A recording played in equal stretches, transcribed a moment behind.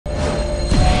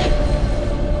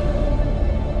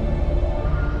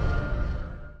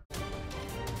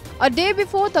A day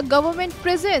before the government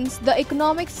presents the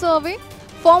economic survey,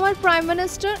 former Prime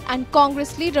Minister and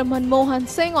Congress leader Manmohan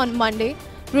Singh on Monday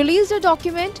released a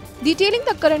document detailing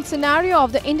the current scenario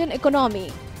of the Indian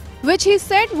economy, which he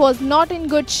said was not in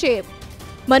good shape.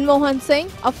 Manmohan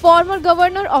Singh, a former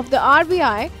governor of the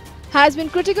RBI, has been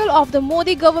critical of the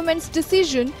Modi government's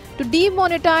decision to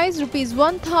demonetize Rs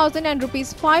 1,000 and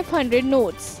Rs 500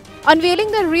 notes.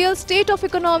 Unveiling the real state of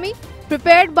economy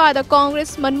prepared by the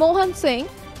Congress, Manmohan Singh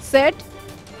said,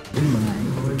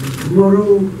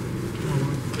 "Tomorrow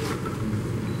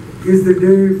is the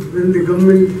day when the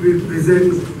government will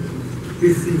present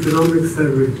its economic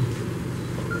survey.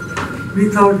 We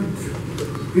thought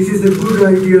it is a good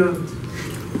idea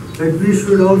that we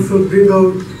should also bring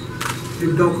out a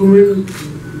document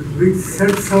which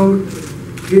sets out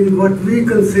in what we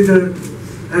consider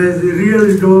as a real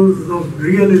dose of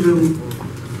realism,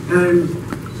 and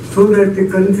so that the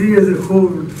country as a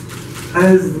whole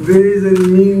has ways and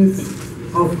means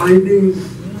of finding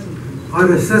or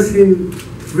assessing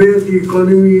where the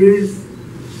economy is,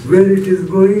 where it is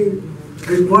going,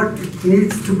 and what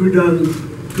needs to be done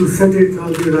to set it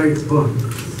on the right path.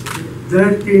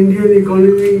 That the Indian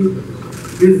economy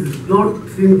is not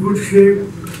in good shape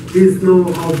is now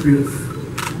obvious.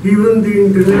 Even the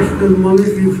International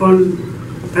Monetary Fund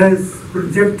has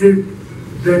projected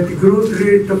that the growth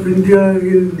rate of India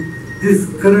in this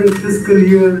current fiscal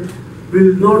year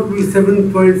will not be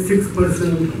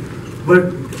 7.6%, but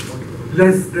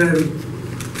less than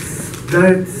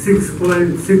that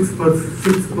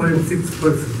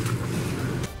 6.6%.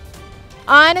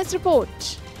 INS report.